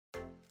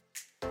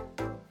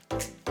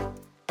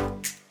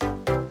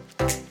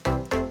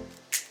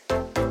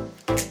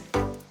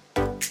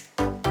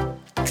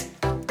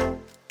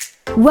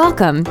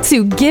Welcome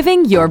to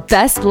Giving Your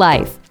Best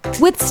Life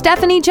with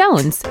Stephanie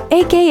Jones,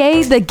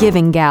 aka The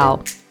Giving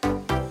Gal.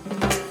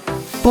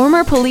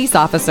 Former police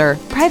officer,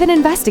 private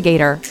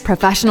investigator,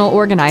 professional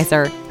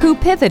organizer who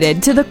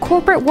pivoted to the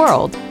corporate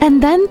world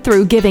and then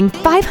through giving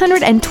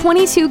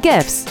 522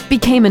 gifts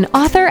became an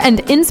author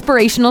and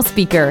inspirational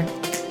speaker.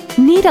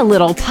 Need a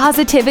little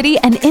positivity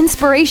and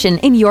inspiration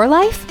in your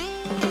life?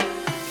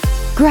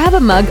 Grab a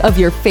mug of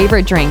your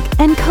favorite drink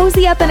and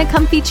cozy up in a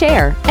comfy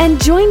chair and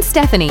join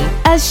Stephanie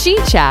as she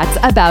chats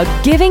about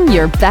giving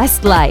your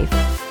best life.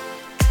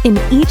 In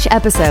each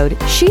episode,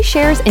 she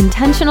shares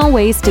intentional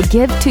ways to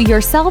give to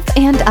yourself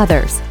and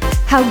others,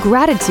 how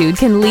gratitude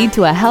can lead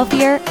to a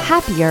healthier,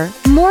 happier,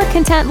 more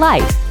content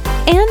life,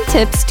 and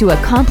tips to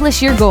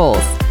accomplish your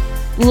goals.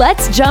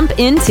 Let's jump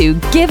into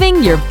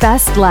Giving Your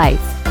Best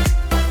Life.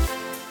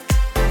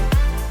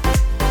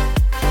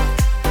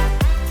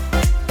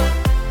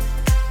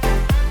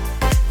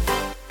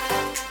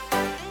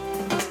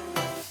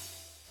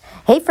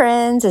 Hey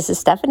friends, this is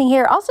Stephanie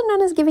here, also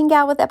known as Giving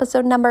Gal, with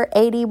episode number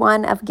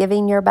 81 of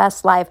Giving Your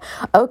Best Life.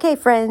 Okay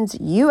friends,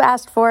 you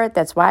asked for it.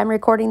 That's why I'm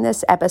recording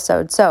this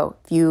episode. So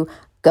if you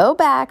go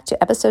back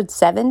to episode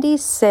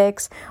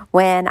 76,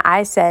 when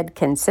I said,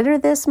 consider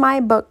this my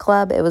book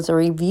club, it was a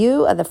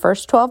review of the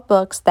first 12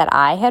 books that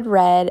I had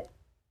read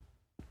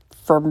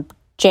for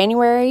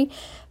January,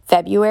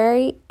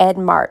 February,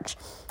 and March.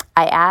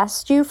 I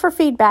asked you for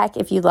feedback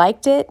if you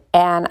liked it,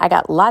 and I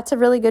got lots of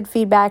really good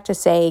feedback to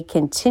say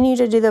continue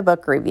to do the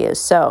book reviews.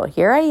 So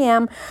here I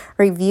am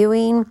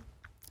reviewing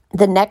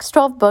the next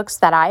 12 books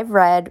that I've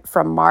read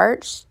from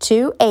March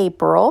to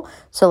April.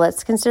 So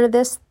let's consider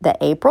this the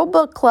April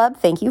book club.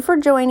 Thank you for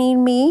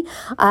joining me.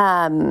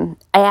 And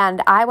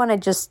I want to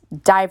just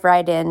dive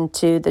right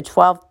into the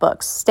 12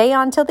 books. Stay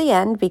on till the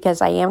end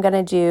because I am going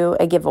to do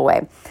a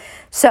giveaway.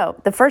 So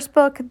the first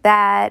book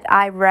that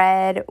I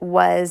read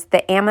was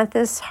The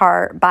Amethyst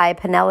Heart by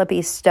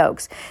Penelope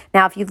Stokes.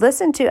 Now, if you've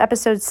listened to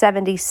episode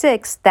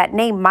 76, that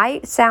name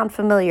might sound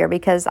familiar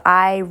because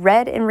I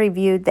read and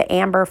reviewed The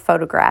Amber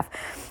Photograph.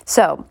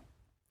 So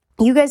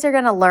you guys are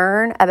going to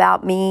learn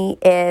about me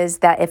is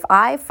that if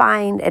I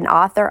find an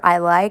author I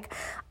like,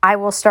 I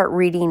will start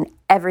reading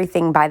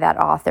everything by that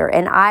author.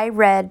 And I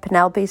read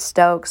Penelope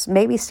Stokes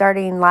maybe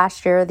starting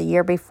last year or the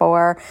year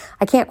before.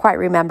 I can't quite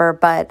remember,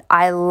 but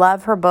I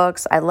love her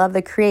books. I love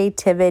the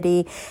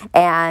creativity.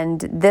 And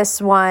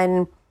this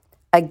one,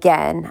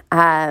 again,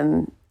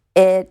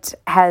 it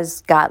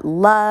has got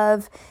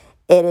love.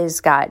 It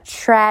has got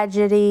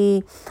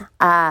tragedy.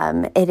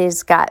 It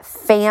has got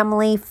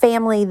family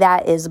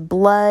that is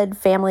blood,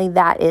 family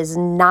that is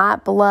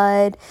not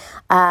blood.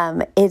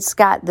 It's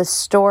got the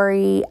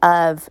story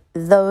of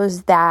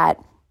those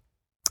that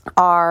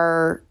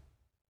are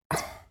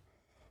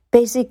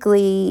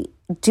basically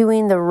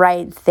doing the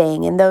right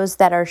thing and those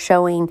that are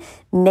showing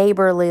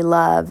neighborly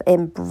love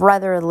and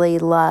brotherly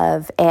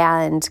love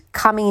and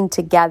coming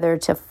together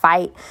to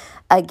fight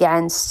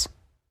against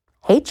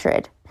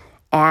hatred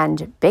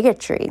and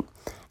bigotry.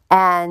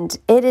 And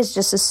it is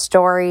just a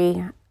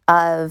story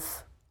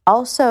of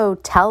also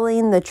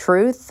telling the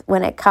truth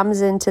when it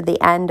comes into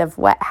the end of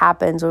what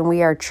happens when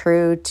we are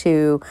true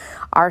to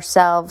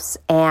ourselves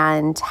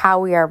and how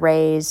we are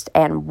raised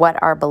and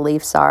what our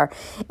beliefs are.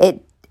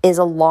 It is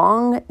a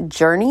long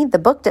journey. The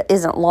book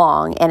isn't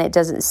long and it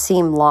doesn't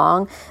seem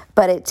long,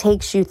 but it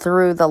takes you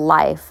through the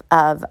life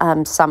of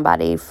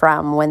somebody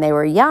from when they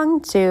were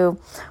young to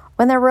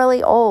when they're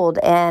really old,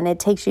 and it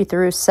takes you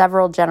through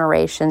several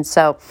generations.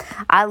 So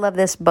I love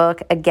this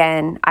book.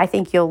 Again, I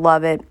think you'll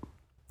love it.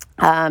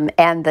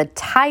 And the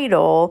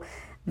title,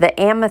 The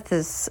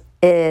Amethyst,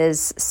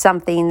 is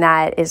something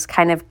that is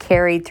kind of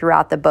carried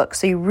throughout the book.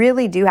 So you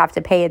really do have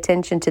to pay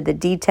attention to the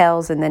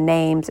details and the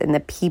names and the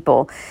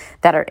people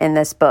that are in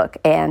this book.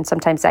 And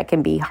sometimes that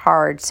can be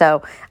hard.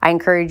 So I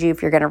encourage you,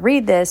 if you're going to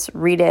read this,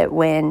 read it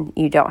when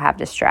you don't have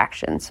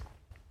distractions.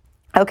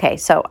 Okay,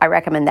 so I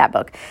recommend that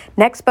book.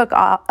 Next book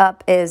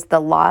up is The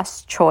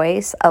Lost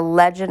Choice, A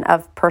Legend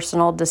of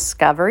Personal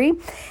Discovery.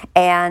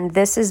 And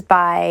this is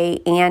by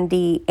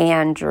Andy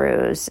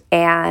Andrews.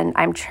 And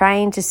I'm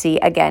trying to see,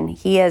 again,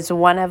 he is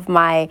one of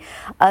my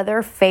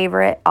other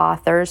favorite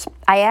authors.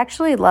 I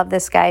actually love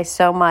this guy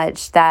so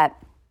much that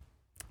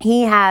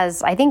he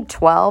has, I think,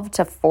 12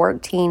 to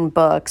 14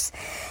 books.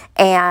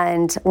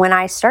 And when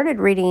I started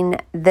reading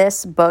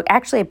this book,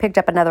 actually I picked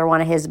up another one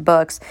of his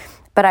books,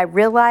 but I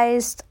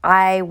realized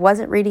I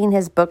wasn't reading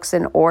his books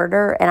in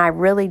order, and I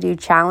really do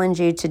challenge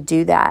you to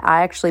do that.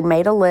 I actually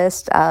made a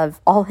list of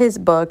all his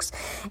books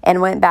and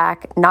went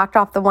back, knocked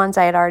off the ones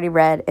I had already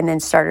read, and then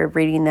started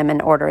reading them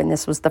in order. And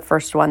this was the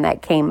first one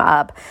that came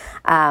up,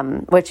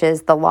 which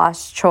is The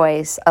Lost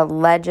Choice, A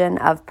Legend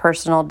of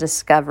Personal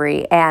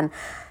Discovery. And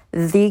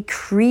the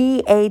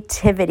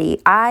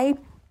creativity. I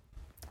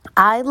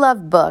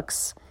love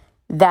books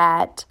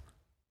that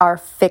are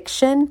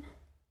fiction,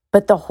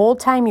 but the whole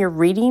time you're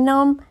reading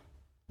them,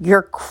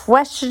 you're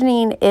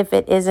questioning if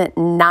it isn't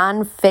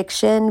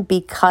nonfiction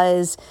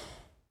because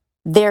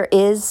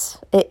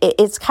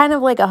it's kind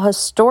of like a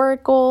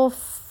historical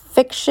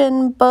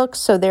fiction book,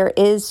 so there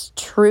is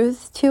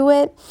truth to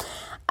it.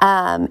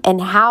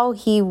 And how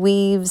he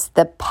weaves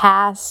the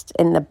past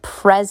and the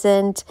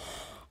present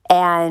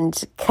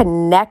and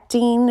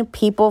connecting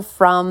people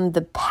from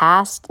the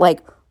past,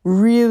 like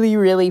really,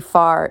 really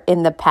far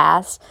in the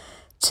past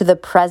to the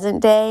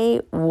present day,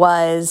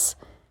 was,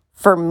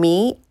 for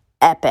me,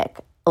 epic.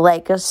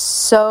 Like,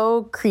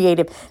 so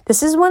creative.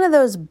 This is one of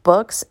those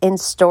books and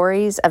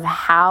stories of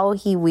how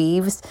he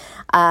weaves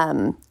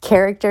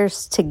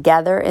characters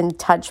together and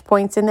touch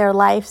points in their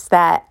lives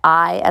that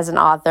I, as an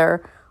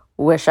author,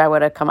 wish I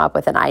would have come up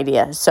with an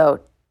idea.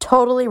 So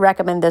totally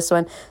recommend this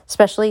one,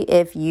 especially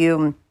if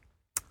you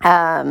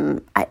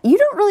don't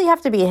really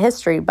have to be a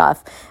history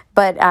buff,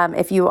 but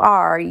if you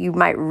are, you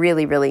might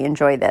really, really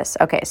enjoy this.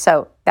 Okay,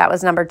 so that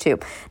was number 2.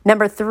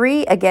 Number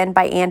 3, again,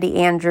 by Andy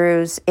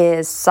Andrews,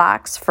 is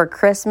Socks for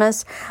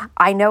Christmas.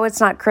 I know it's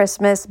not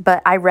Christmas,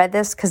 but I read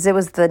this because it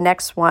was the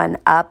next one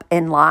up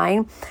in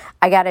line.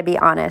 I got to be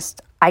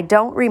honest, I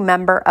don't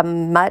remember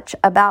much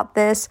about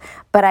this,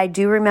 but I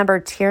do remember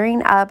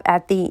tearing up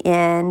at the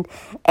end.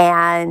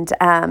 And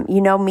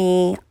you know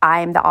me,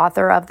 I'm the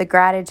author of the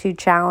Gratitude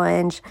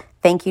Challenge,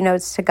 Thank You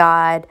Notes to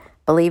God,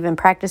 believe in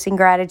practicing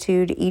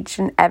gratitude each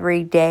and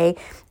every day.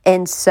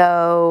 And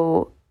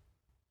so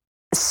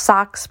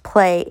socks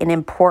play an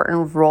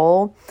important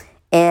role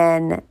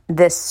in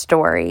this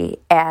story,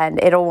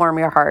 and it'll warm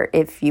your heart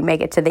if you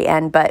make it to the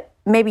end, but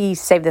maybe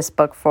save this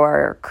book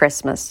for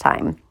Christmas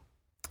time.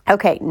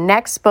 Okay,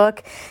 next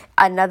book,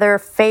 another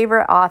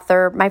favorite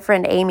author. My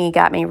friend Amy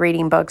got me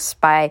reading books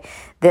by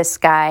this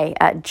guy,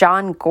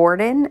 Jon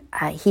Gordon.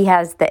 He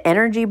has The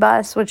Energy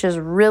Bus, which is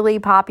really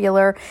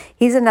popular.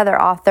 He's another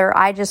author.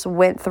 I just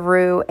went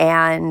through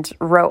and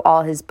wrote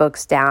all his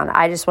books down.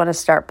 I just want to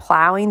start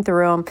plowing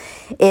through them.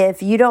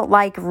 If you don't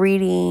like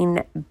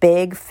reading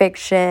big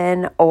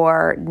fiction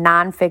or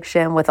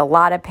nonfiction with a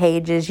lot of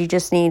pages, you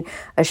just need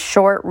a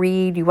short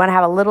read, you want to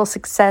have a little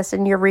success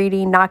in your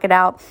reading, knock it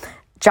out.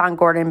 Jon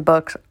Gordon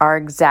books are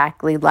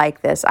exactly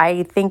like this.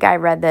 I think I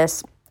read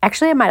this.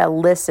 Actually, I might have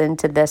listened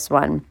to this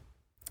one.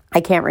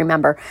 I can't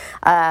remember.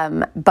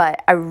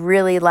 But I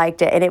really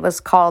liked it. And it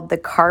was called The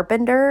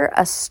Carpenter,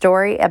 a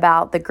story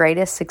about the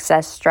greatest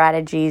success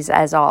strategies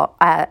of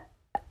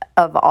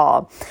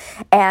all.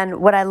 And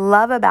what I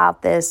love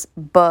about this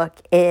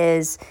book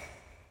is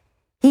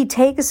he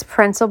takes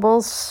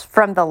principles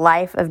from the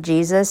life of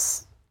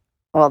Jesus.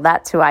 Well,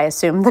 that's who I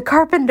assume the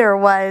carpenter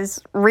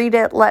was. Read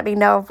it, let me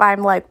know if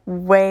I'm like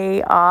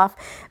way off,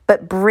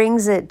 but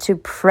brings it to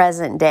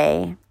present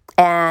day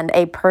and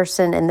a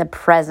person in the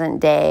present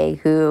day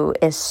who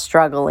is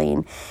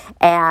struggling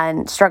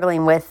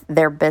with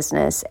their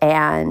business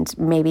and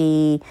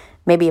maybe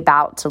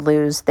about to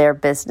lose their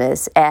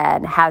business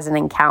and has an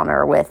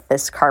encounter with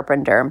this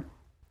carpenter.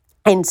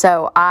 And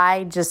so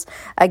I just,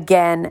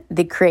 again,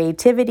 the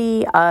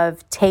creativity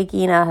of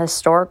taking a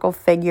historical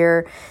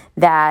figure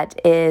that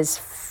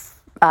is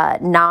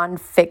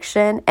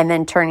nonfiction and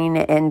then turning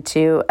it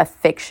into a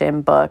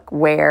fiction book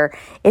where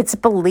it's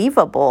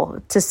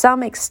believable, to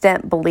some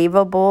extent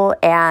believable,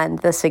 and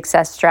the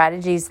success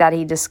strategies that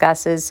he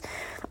discusses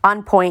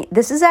on point.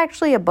 This is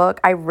actually a book,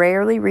 I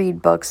rarely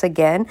read books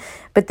again,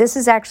 but this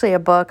is actually a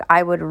book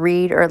I would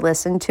read or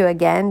listen to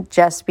again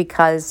just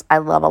because I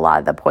love a lot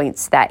of the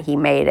points that he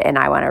made and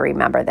I want to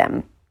remember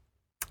them.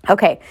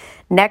 Okay,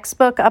 next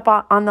book up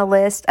on the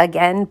list,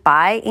 again,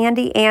 by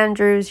Andy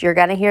Andrews. You're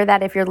going to hear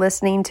that if you're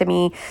listening to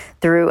me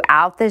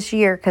throughout this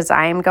year because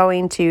I am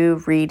going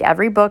to read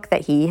every book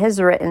that he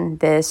has written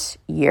this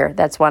year.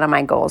 That's one of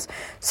my goals.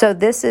 So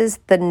this is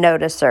The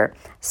Noticer.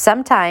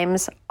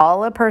 Sometimes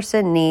all a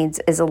person needs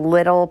is a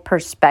little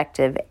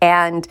perspective.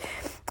 And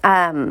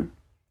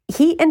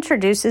he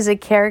introduces a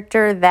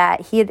character that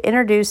he had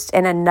introduced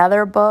in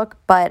another book,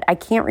 but I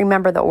can't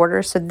remember the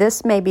order. So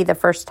this may be the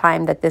first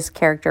time that this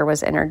character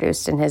was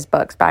introduced in his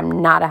books, but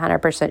I'm not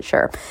 100%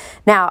 sure.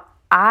 Now,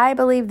 I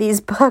believe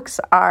these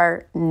books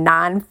are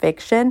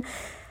nonfiction,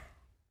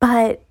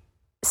 but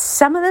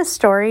some of the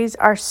stories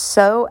are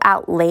so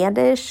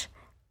outlandish,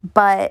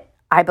 but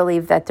I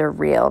believe that they're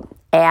real.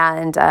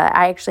 And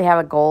I actually have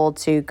a goal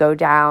to go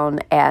down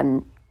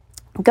and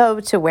go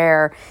to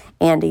where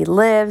Andy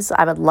lives.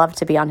 I would love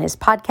to be on his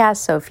podcast,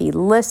 so if he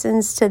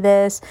listens to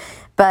this.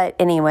 But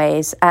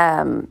anyways,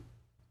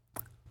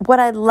 what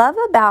I love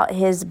about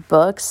his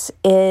books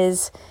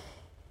is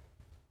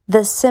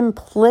the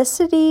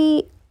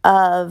simplicity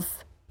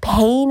of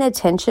paying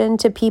attention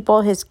to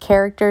people, his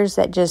characters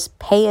that just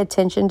pay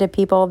attention to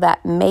people,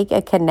 that make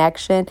a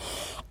connection,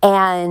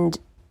 and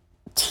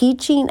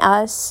teaching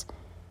us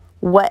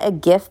what a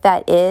gift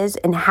that is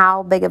and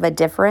how big of a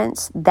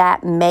difference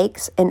that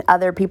makes in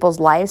other people's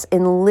lives,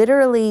 and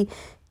literally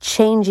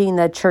changing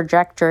the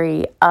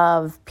trajectory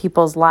of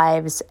people's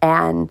lives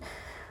and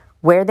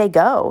where they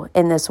go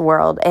in this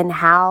world and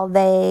how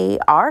they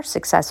are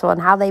successful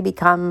and how they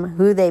become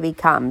who they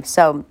become.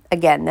 So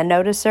again, The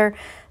Noticer,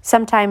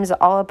 sometimes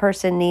all a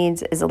person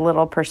needs is a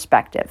little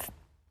perspective.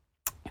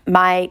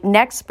 My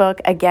next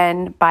book,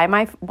 again, by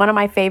one of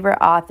my favorite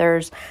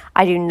authors.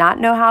 I do not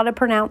know how to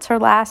pronounce her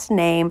last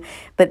name,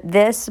 but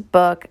this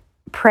book,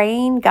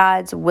 Praying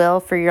God's Will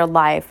for Your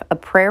Life, A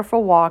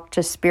Prayerful Walk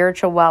to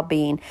Spiritual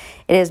Well-Being.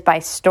 It is by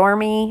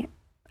Stormy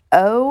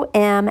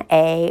Omartian.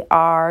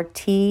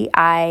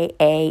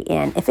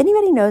 If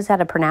anybody knows how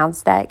to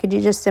pronounce that, could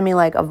you just send me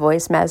like a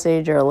voice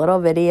message or a little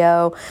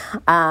video?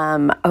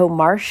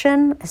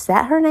 Omartian, is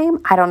that her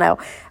name? I don't know.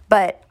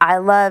 But I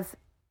love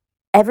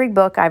every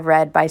book I've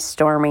read by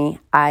Stormy.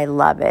 I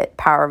love it.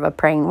 Power of a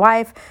Praying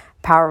Wife,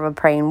 Power of a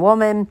Praying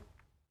Woman.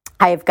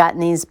 I've gotten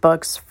these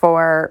books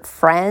for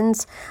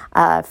friends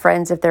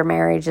if their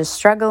marriage is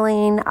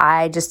struggling.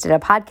 I just did a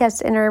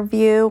podcast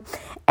interview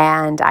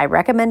and I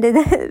recommended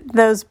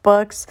those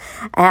books.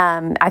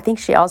 I think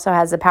she also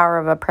has The Power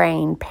of a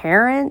Praying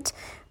Parent,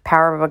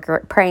 Power of a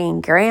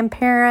Praying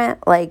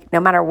Grandparent. Like, no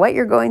matter what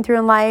you're going through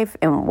in life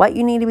and what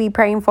you need to be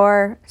praying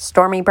for,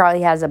 Stormy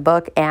probably has a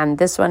book, and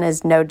this one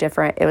is no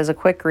different. It was a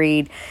quick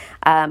read.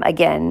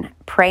 Again,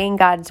 Praying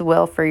God's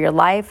Will for Your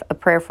Life, A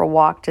Prayerful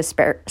Walk to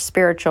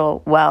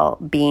Spiritual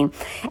Well-Being.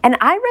 And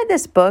I read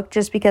this book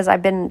just because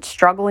I've been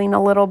struggling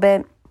a little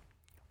bit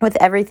with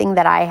everything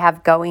that I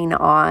have going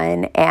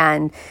on,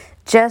 and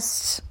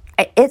just,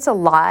 it's a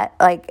lot.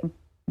 Like,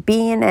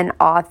 being an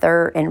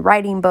author and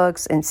writing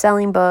books and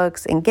selling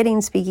books and getting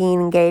speaking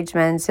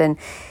engagements, and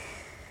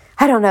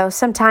I don't know,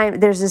 sometimes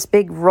there's this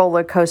big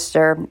roller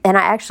coaster. And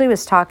I actually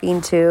was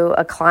talking to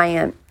a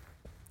client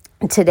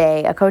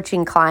today, a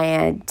coaching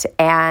client,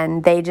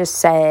 and they just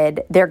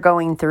said they're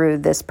going through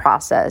this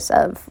process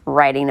of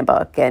writing a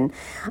book, and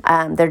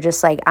they're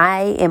just like,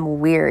 I am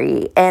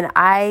weary. And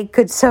I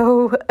could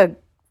so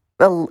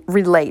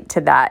relate to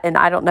that. And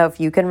I don't know if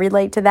you can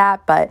relate to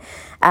that, but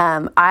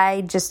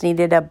I just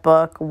needed a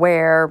book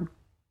where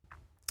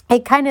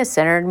it kind of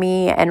centered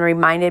me and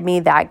reminded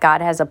me that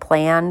God has a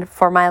plan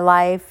for my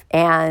life,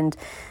 and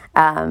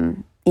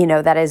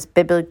that is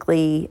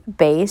biblically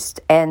based.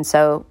 And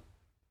so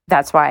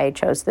that's why I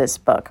chose this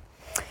book.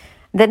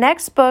 The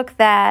next book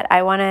that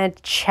I want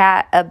to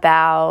chat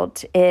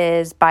about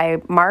is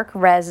by Mark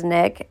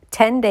Resnick,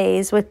 10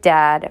 Days with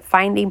Dad,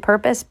 Finding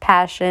Purpose,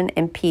 Passion,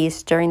 and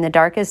Peace During the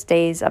Darkest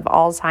Days of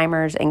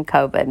Alzheimer's and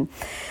COVID.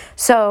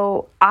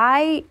 So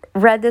I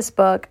read this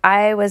book.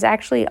 I was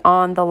actually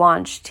on the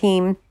launch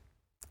team,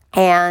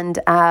 and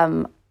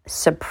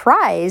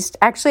surprised.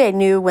 Actually, I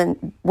knew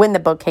when the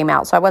book came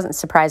out, so I wasn't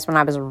surprised when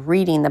I was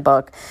reading the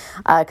book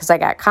because I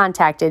got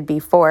contacted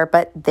before.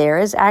 But there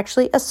is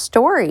actually a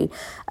story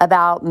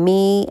about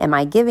me and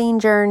my giving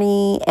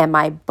journey and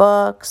my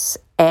books,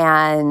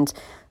 and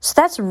so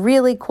that's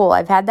really cool.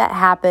 I've had that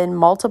happen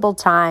multiple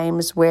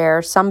times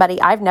where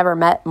I've never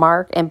met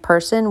Mark in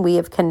person. We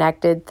have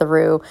connected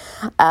through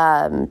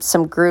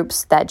some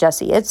groups that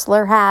Jesse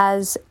Itzler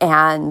has,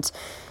 and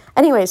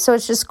anyway, so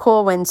it's just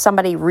cool when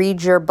somebody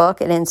reads your book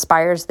and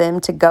inspires them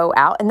to go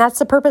out. And that's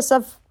the purpose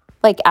of,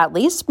 at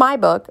least my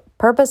book.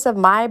 Purpose of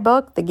my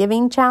book, The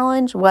Giving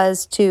Challenge,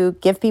 was to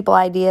give people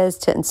ideas,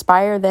 to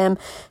inspire them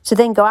to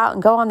then go out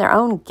and go on their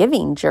own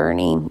giving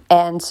journey.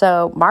 And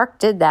so Mark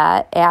did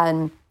that,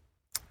 and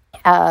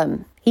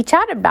he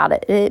chatted about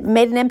it. It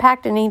made an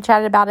impact, and he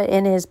chatted about it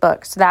in his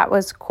book. So that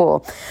was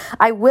cool.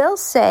 I will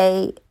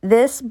say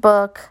this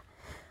book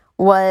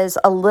was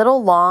a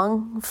little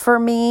long for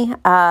me.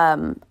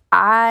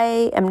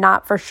 I am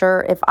not for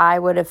sure if I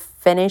would have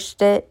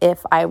finished it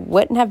if I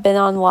wouldn't have been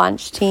on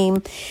launch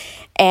team.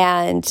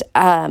 And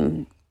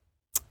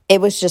it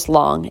was just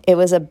long. It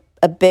was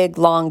a big,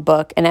 long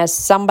book. And as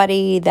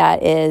somebody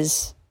that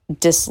is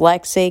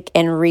dyslexic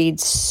and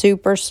reads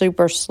super,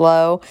 super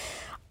slow,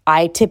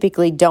 I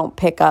typically don't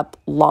pick up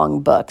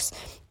long books.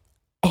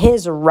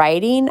 His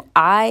writing,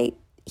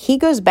 he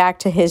goes back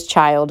to his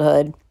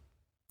childhood.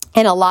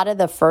 And a lot of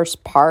the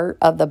first part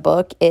of the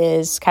book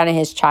is kind of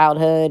his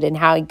childhood and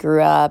how he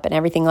grew up and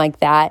everything like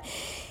that.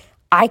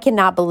 I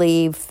cannot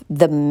believe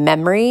the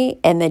memory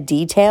and the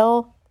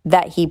detail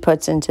that he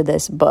puts into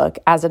this book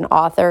as an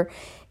author.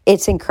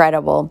 It's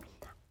incredible.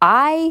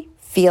 I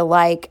feel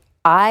like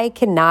I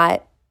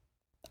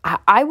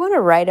want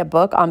to write a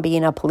book on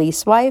being a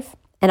police wife,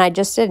 and I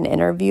just did an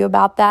interview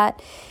about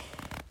that.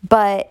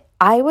 But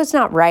I was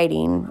not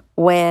writing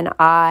when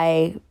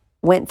I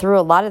went through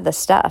a lot of the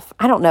stuff.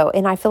 I don't know.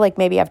 And I feel like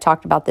maybe I've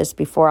talked about this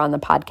before on the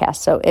podcast.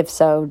 So if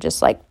so,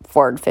 just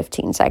forward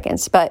 15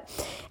 seconds. But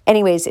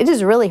anyways, it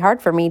is really hard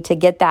for me to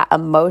get that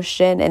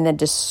emotion and the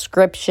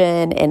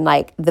description and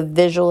the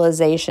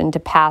visualization to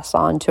pass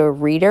on to a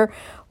reader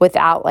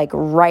without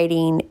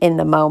writing in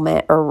the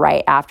moment or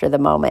right after the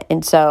moment.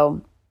 And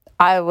so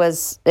it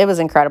was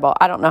incredible.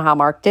 I don't know how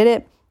Mark did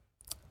it,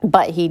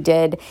 but he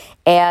did.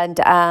 And,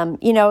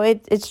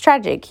 it's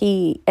tragic.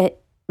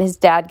 His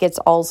dad gets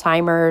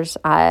Alzheimer's.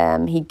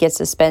 He gets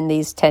to spend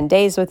these 10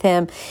 days with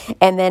him.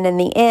 And then in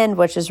the end,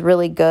 which is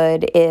really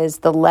good, is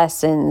the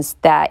lessons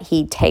that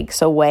he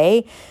takes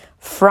away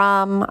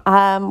from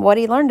what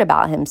he learned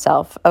about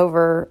himself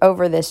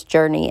over this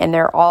journey. And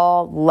they're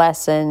all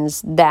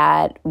lessons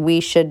that we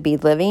should be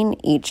living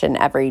each and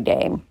every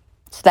day.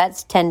 So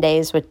that's 10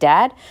 Days with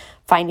Dad,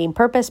 Finding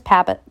Purpose,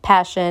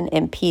 Passion,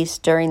 and Peace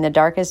During the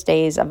Darkest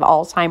Days of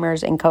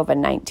Alzheimer's and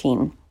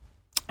COVID-19.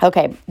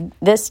 Okay,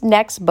 this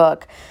next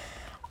book,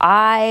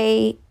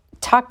 I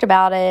talked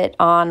about it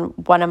on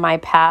one of my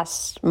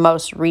past,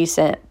 most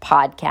recent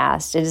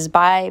podcasts. It is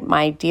by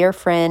my dear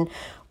friend,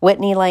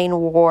 Whitney Lane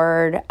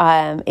Ward.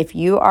 If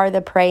you are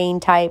the praying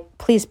type,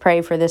 please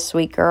pray for this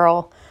sweet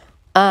girl.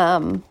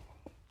 Man,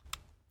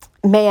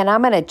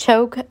 I'm going to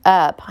choke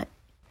up.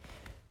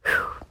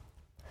 Whew.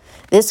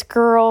 This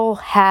girl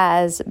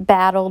has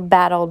battled,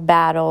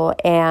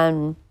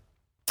 and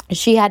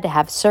she had to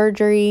have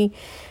surgery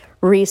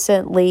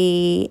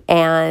recently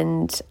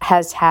and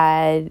has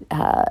had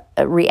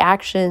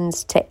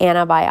reactions to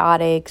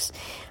antibiotics.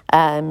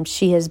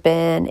 She has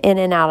been in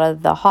and out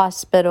of the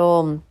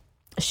hospital.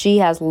 She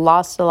has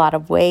lost a lot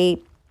of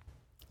weight.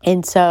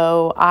 And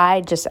so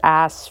I just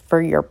ask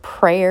for your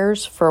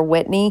prayers for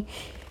Whitney.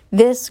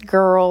 This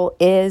girl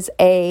is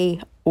a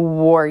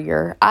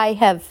warrior. I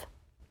have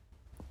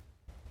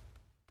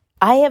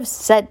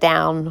sat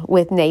down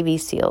with Navy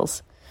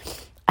SEALs.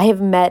 I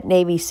have met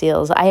Navy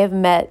SEALs. I have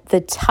met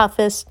the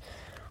toughest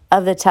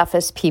of the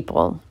toughest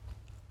people.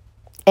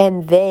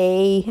 And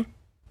they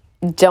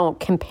don't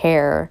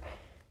compare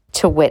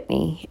to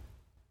Whitney.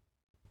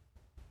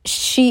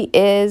 She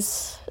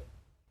is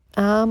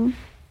one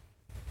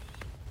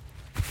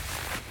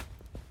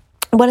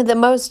of the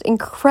most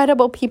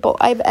incredible people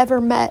I've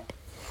ever met.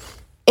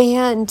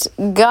 And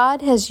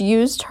God has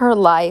used her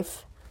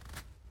life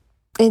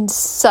in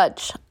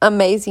such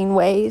amazing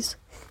ways.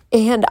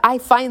 And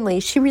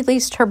she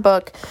released her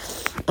book,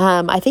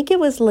 I think it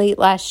was late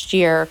last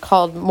year,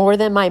 called More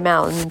Than My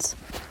Mountains.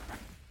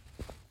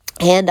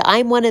 And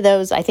I'm one of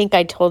those, I think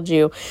I told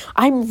you,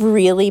 I'm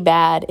really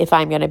bad if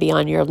I'm going to be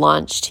on your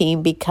launch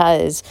team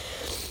because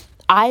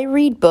I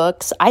read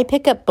books. I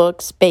pick up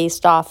books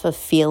based off of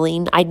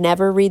feeling. I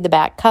never read the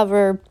back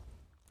cover.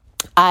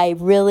 I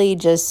really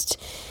just,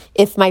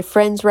 if my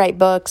friends write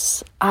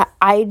books,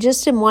 I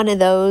just am one of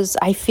those.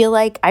 I feel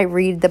like I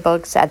read the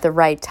books at the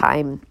right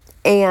time.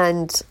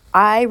 And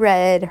I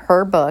read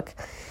her book.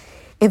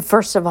 And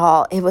first of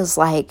all, it was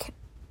like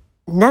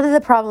none of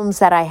the problems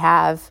that I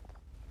have,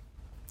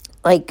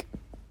 like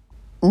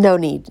no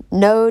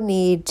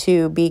need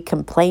to be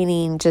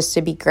complaining, just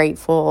to be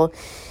grateful.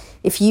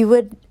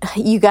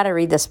 You got to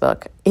read this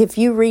book. If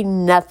you read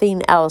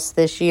nothing else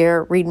this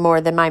year, read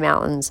More Than My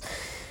Mountains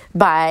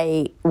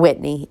by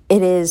Whitney.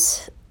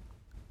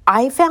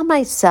 I found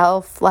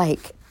myself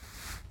like,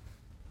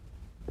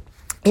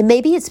 and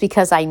maybe it's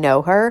because I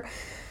know her,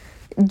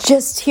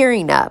 just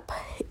tearing up,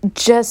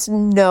 just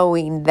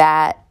knowing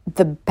that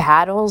the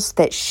battles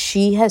that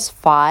she has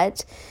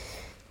fought,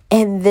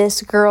 and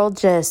this girl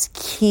just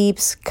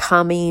keeps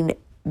coming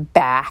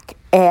back.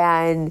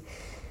 And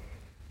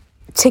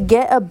to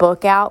get a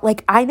book out,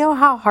 like I know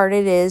how hard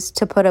it is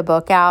to put a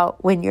book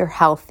out when you're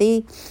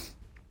healthy.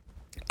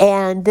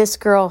 And this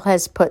girl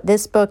has put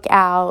this book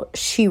out.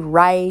 She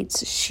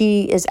writes.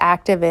 She is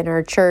active in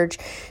her church.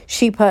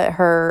 She put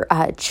her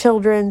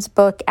children's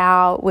book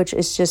out, which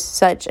is just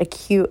such a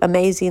cute,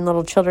 amazing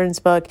little children's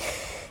book.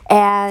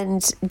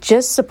 And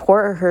just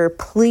support her.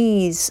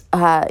 Please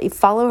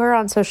follow her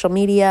on social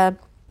media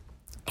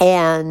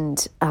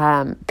and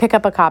pick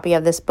up a copy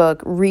of this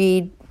book.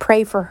 Read,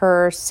 pray for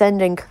her,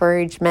 send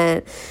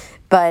encouragement.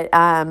 But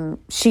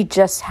she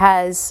just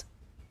has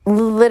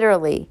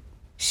literally...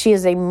 She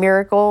is a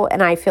miracle,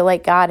 and I feel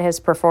like God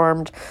has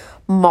performed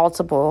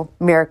multiple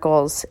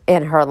miracles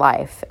in her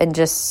life. And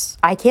just,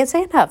 I can't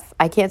say enough.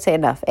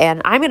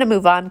 And I'm going to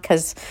move on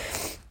because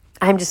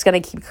I'm just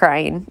going to keep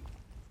crying.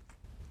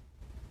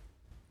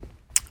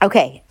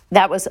 Okay,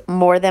 that was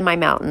More Than My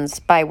Mountains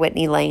by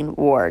Whitney Lane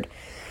Ward.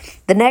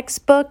 The next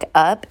book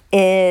up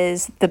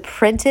is The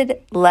Printed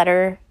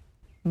Letter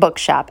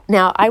Bookshop.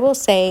 Now, I will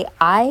say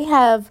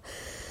I've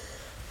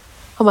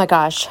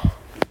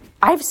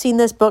seen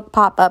this book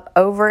pop up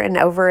over and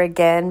over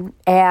again,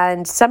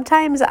 and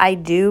sometimes I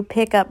do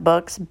pick up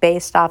books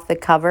based off the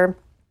cover,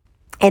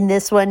 and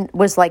this one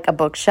was like a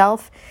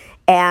bookshelf,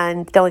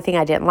 and the only thing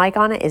I didn't like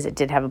on it is it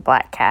did have a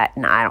black cat,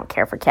 and I don't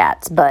care for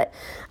cats, but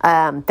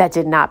that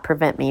did not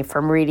prevent me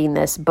from reading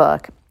this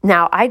book.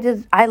 Now, I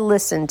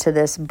listened to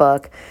this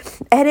book,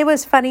 and it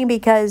was funny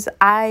because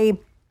I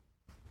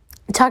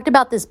talked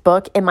about this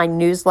book in my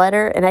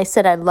newsletter, and I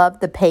said I love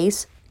the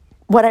pace.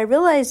 What I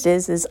realized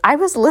is I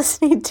was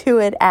listening to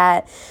it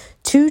at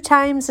 2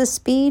 times the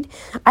speed.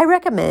 I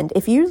recommend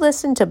if you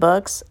listen to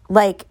books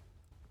like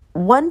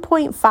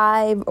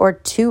 1.5 or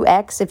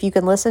 2x, if you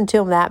can listen to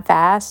them that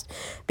fast,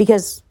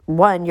 because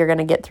 1, you're going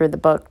to get through the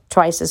book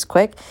twice as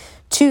quick.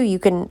 2,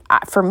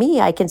 for me,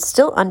 I can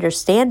still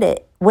understand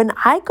it. When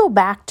I go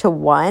back to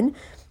 1,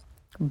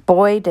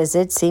 boy, does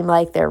it seem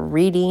like they're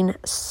reading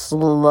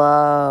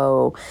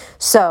slow.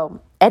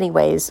 So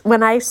anyways,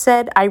 when I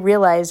said I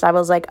realized, I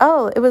was like,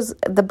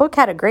 the book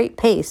had a great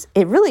pace.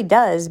 It really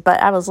does,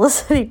 but I was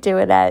listening to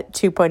it at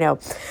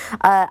 2.0.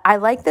 I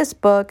like this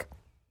book.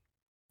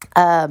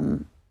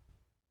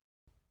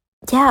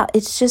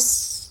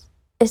 It's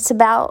it's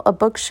about a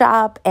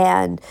bookshop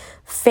and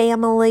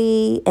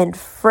family and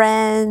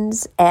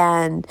friends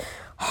and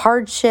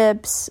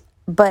hardships,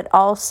 but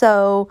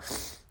also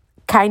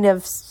kind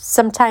of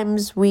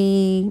sometimes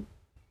we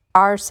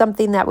are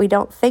something that we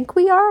don't think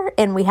we are,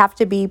 and we have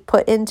to be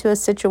put into a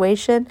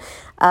situation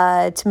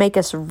to make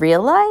us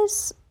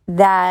realize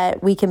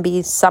that we can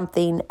be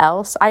something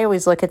else. I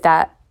always look at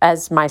that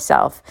as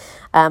myself.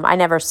 I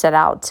never set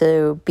out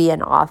to be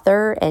an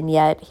author, and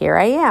yet here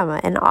I am,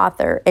 an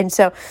author. And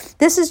so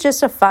this is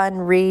just a fun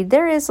read.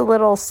 There is a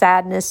little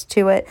sadness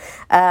to it,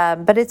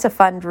 but it's a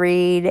fun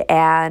read,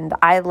 and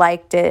I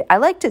liked it. I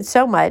liked it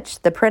so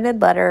much. The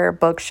Printed Letter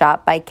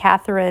Bookshop by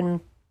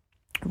Catherine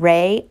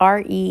Reay,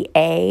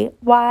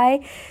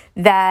 Reay,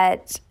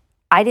 that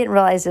I didn't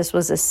realize this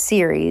was a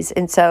series.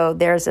 And so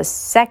there's a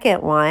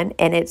second one,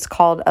 and it's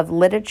called Of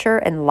Literature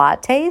and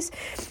Lattes.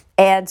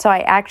 And so I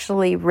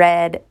actually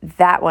read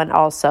that one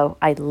also.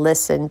 I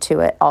listened to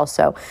it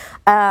also.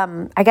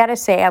 I got to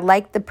say, I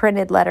like the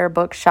Printed Letter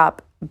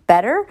Bookshop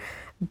better,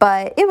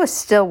 but it was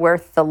still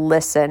worth the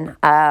listen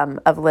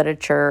of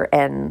Literature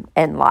and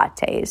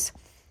Lattes.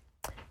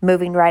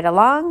 Moving right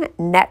along,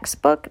 next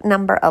book,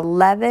 number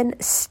 11,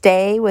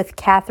 Stay with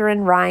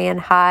Catherine Ryan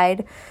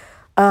Hyde.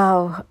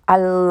 Oh, I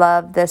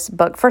love this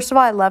book. First of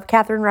all, I love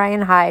Catherine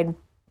Ryan Hyde.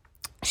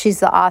 She's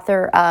the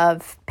author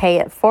of Pay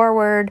It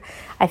Forward.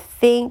 I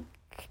think,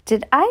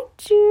 did I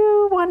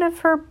do one of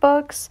her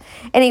books?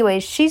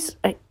 Anyways,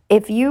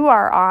 if you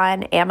are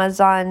on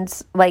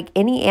Amazon's, like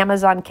any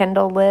Amazon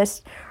Kindle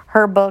list,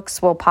 her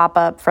books will pop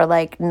up for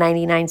like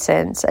 99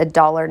 cents,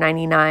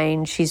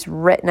 $1.99. She's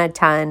written a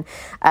ton,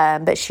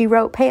 but she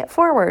wrote Pay It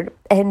Forward.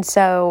 And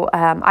so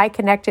I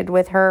connected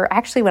with her.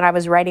 Actually, when I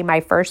was writing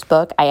my first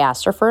book, I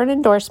asked her for an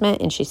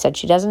endorsement, and she said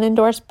she doesn't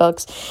endorse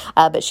books,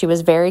 but she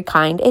was very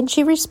kind, and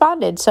she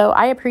responded. So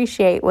I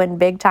appreciate when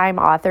big-time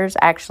authors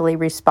actually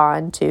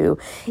respond to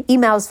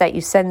emails that you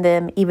send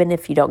them, even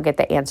if you don't get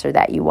the answer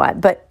that you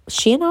want. But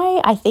she and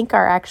I think,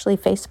 are actually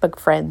Facebook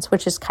friends,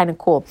 which is kind of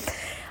cool.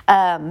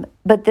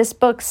 But this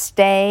book,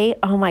 Stay,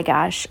 oh my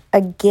gosh,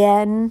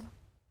 again,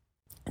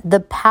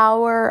 the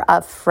power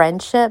of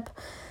friendship,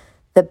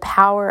 the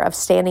power of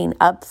standing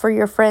up for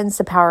your friends,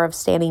 the power of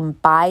standing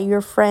by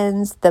your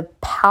friends, the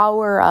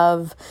power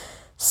of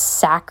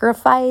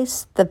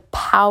sacrifice, the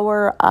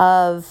power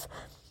of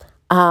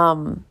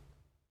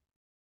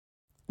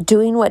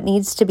doing what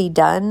needs to be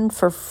done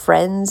for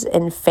friends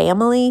and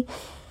family,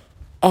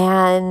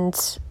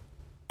 and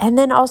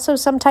then also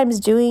sometimes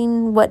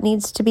doing what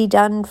needs to be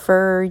done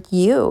for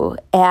you.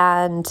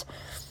 And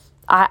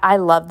I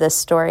love this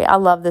story. I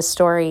love the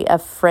story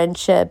of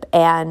friendship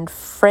and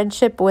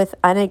friendship with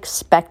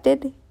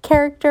unexpected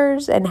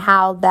characters and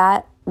how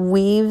that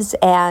weaves.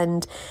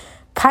 And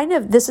kind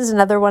of, this is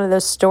another one of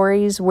those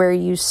stories where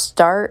you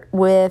start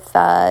with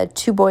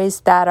two boys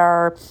that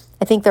are,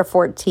 I think they're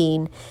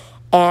 14,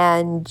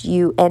 and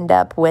you end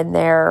up when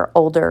they're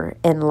older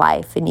in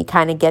life, and you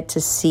kind of get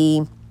to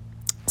see.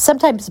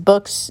 Sometimes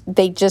books,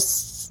 they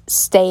just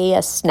stay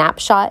a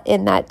snapshot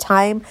in that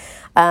time,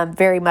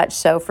 very much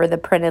so for the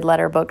Printed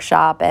Letter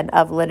Bookshop and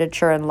Of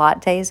Literature and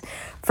Lattes.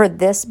 For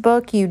this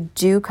book, you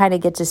do kind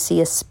of get to see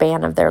a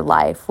span of their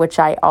life, which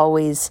I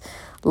always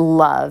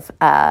love.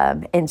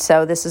 And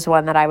so this is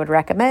one that I would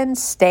recommend,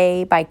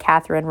 Stay by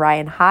Catherine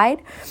Ryan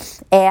Hyde.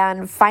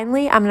 And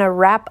finally, I'm going to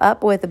wrap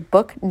up with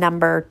book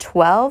number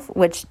 12,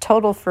 which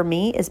total for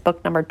me is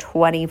book number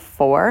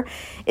 24,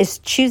 is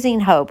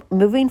Choosing Hope,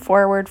 Moving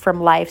Forward from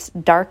Life's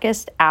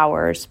Darkest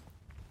Hours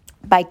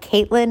by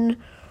Caitlin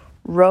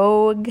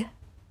Rogue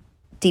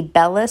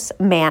DeBellis.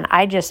 Man,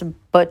 I just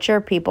butcher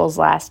people's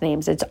last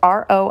names. It's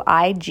ROIG-DEBELLIS.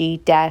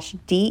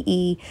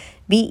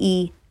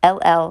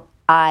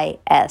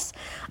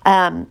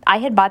 I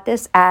had bought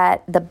this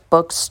at the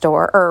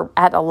bookstore or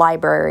at a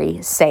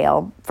library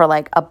sale for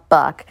like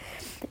 $1,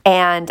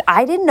 and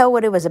I didn't know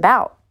what it was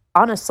about.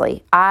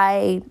 Honestly,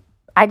 I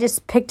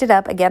just picked it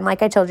up. Again,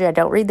 like I told you, I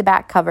don't read the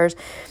back covers,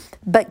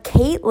 but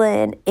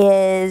Caitlin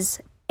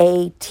is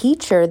a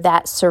teacher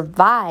that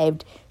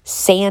survived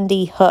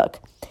Sandy Hook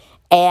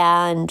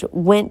and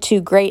went to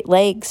great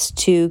lengths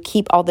to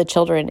keep all the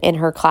children in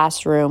her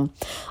classroom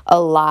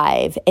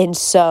alive. And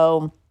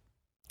so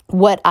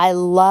what I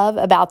love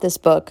about this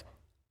book,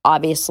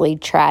 obviously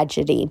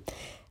tragedy,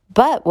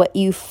 but what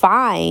you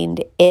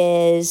find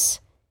is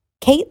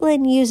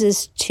Caitlin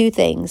uses two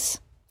things,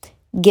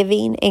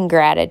 giving and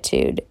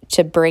gratitude,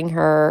 to bring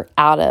her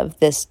out of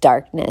this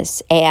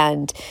darkness.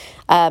 And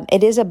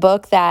it is a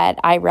book that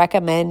I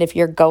recommend if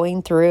you're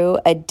going through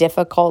a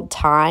difficult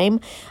time.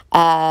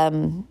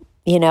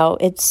 You know,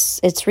 it's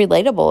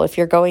relatable if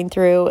you're going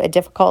through a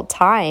difficult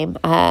time.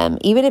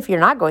 Even if you're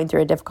not going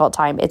through a difficult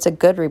time, it's a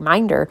good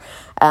reminder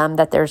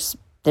that there's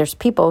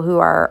people who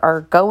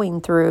are going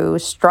through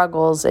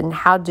struggles, and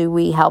how do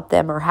we help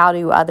them, or how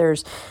do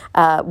others,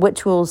 what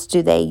tools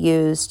do they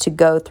use to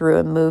go through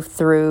and move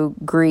through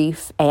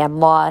grief and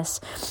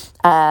loss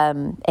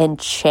and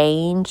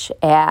change.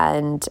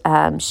 And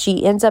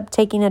she ends up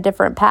taking a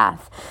different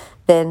path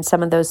than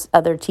some of those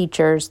other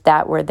teachers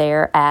that were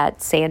there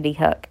at Sandy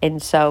Hook.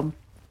 And so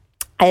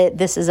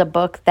This is a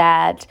book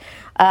that,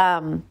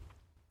 I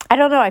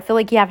don't know, I feel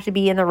like you have to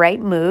be in the right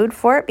mood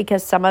for it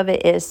because some of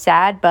it is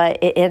sad,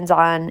 but it ends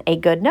on a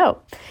good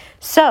note.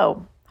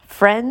 So,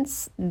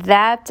 friends,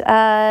 that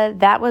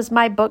was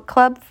my book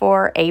club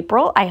for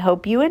April. I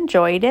hope you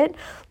enjoyed it.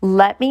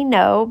 Let me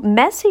know.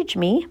 Message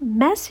me.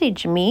 Let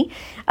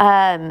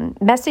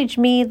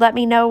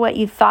me know what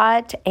you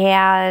thought.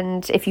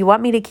 And if you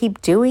want me to keep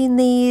doing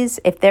these,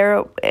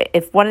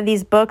 if one of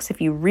these books,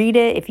 if you read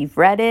it, if you've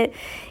read it,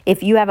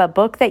 if you have a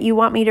book that you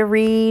want me to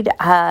read,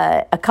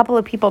 a couple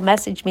of people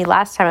messaged me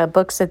last time of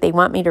books that they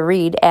want me to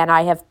read, and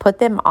I have put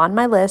them on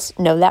my list.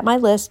 Know that my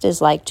list is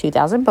like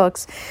 2,000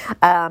 books.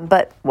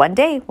 But one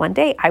day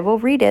I will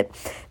read it.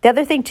 The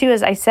other thing too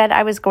is I said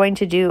I was going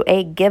to do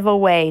a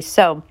giveaway.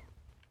 So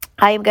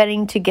I am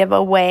going to give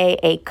away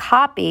a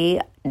copy,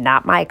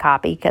 not my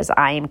copy because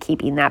I am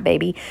keeping that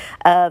baby,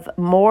 of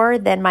More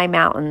Than My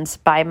Mountains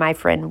by my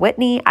friend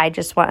Whitney. I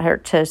just want her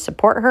to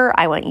support her.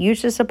 I want you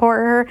to support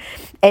her.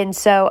 And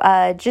so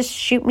just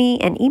shoot me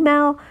an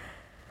email.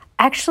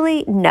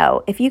 Actually,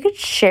 no. If you could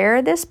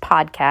share this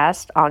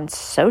podcast on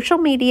social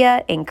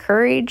media,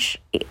 encourage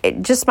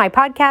just my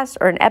podcast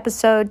or an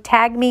episode,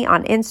 tag me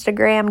on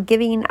Instagram,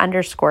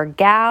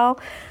 giving_gal.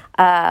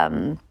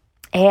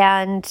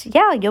 And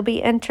yeah, you'll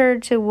be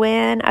entered to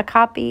win a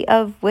copy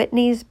of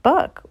Whitney's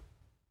book,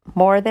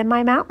 More Than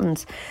My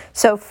Mountains.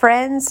 So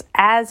friends,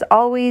 as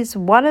always,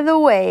 one of the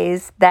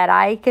ways that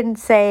I can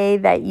say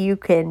that you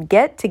can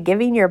get to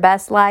giving your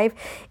best life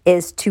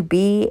is to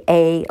be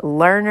a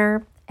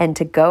learner and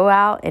to go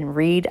out and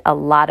read a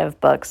lot of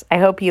books. I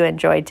hope you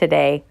enjoyed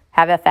today.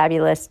 Have a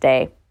fabulous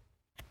day.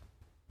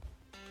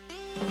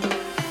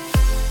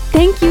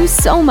 Thank you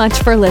so much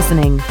for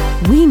listening.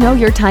 We know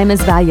your time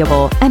is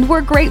valuable, and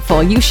we're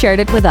grateful you shared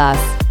it with us.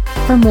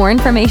 For more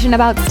information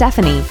about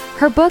Stephanie,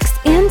 her books,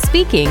 and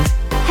speaking,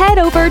 head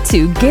over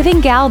to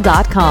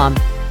givinggal.com.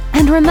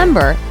 And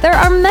remember, there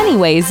are many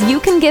ways you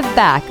can give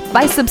back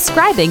by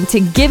subscribing to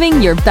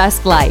Giving Your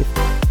Best Life,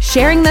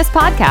 sharing this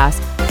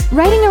podcast,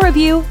 writing a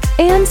review,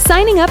 and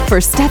signing up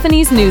for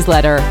Stephanie's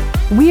newsletter.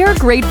 We are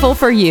grateful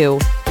for you.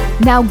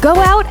 Now go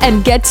out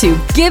and get to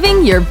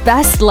Giving Your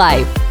Best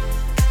Life.